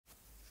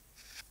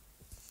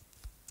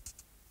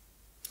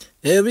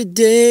Every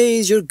day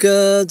is your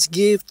God's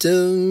gift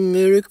of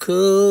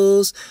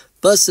miracles,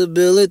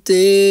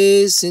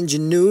 possibilities,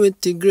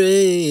 ingenuity,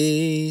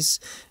 grace,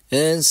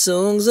 and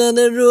songs on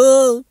the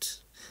road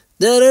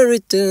that are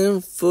written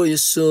for your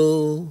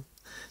soul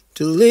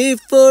to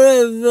live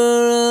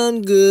forever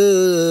on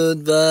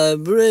good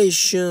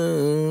vibrations.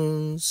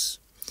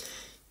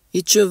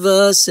 Each of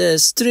us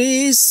has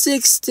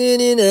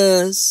 316 in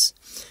us,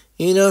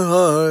 in our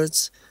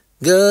hearts,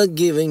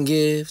 God-given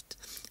gift.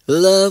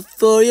 Love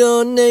for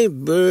your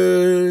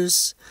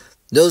neighbors,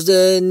 those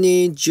that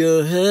need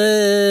your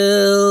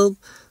help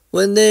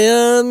when they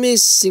are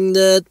missing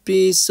that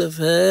piece of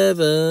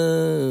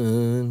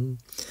heaven.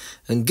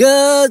 And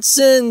God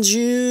sends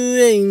you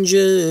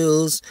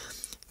angels,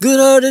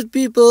 good-hearted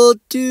people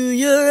to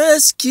your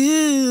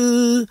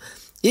rescue,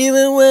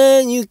 even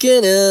when you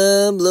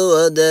cannot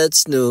blow out that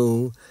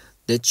snow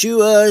that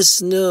you are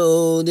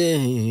snowed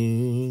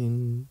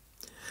in.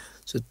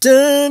 So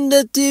turn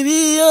the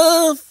TV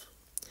off.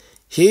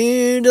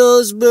 Hear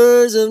those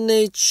birds of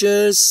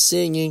nature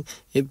singing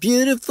a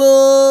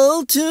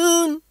beautiful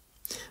tune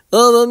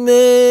of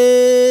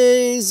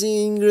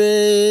amazing grace.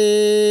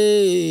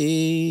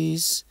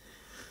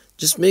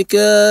 Just make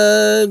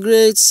a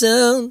great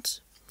sound.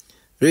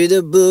 Read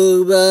a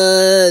book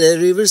by the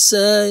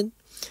riverside.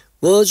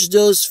 Watch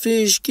those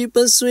fish keep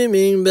on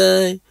swimming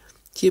by.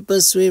 Keep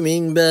on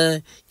swimming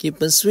by. Keep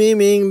on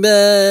swimming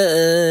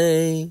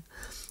by.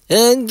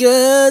 And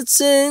God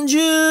sends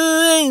you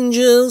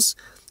angels,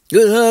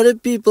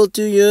 good-hearted people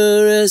to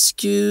your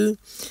rescue,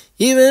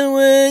 even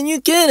when you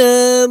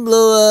cannot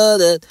blow out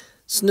that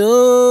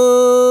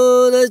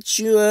snow that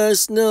you are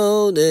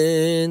snowed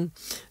in.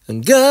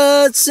 And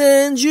God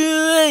sends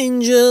you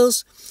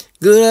angels,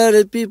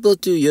 good-hearted people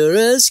to your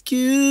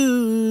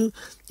rescue,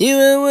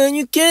 even when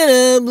you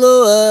cannot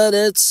blow out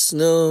that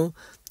snow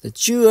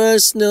that you are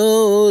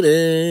snowed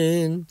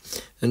in.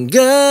 And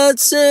God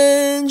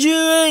sends you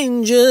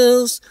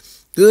angels,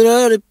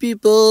 good-hearted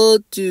people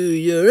to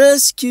your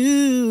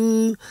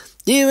rescue,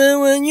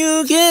 even when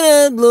you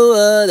cannot blow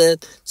out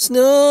that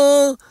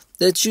snow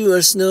that you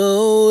are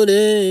snowed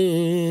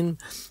in.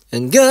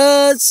 And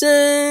God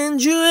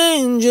sends you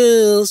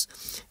angels,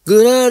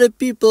 good-hearted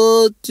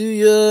people to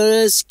your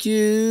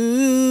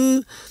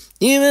rescue,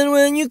 even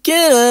when you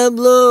cannot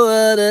blow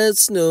out that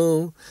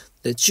snow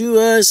that you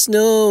are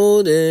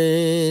snowed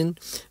in.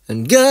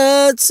 And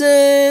God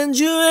sends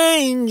you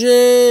angels,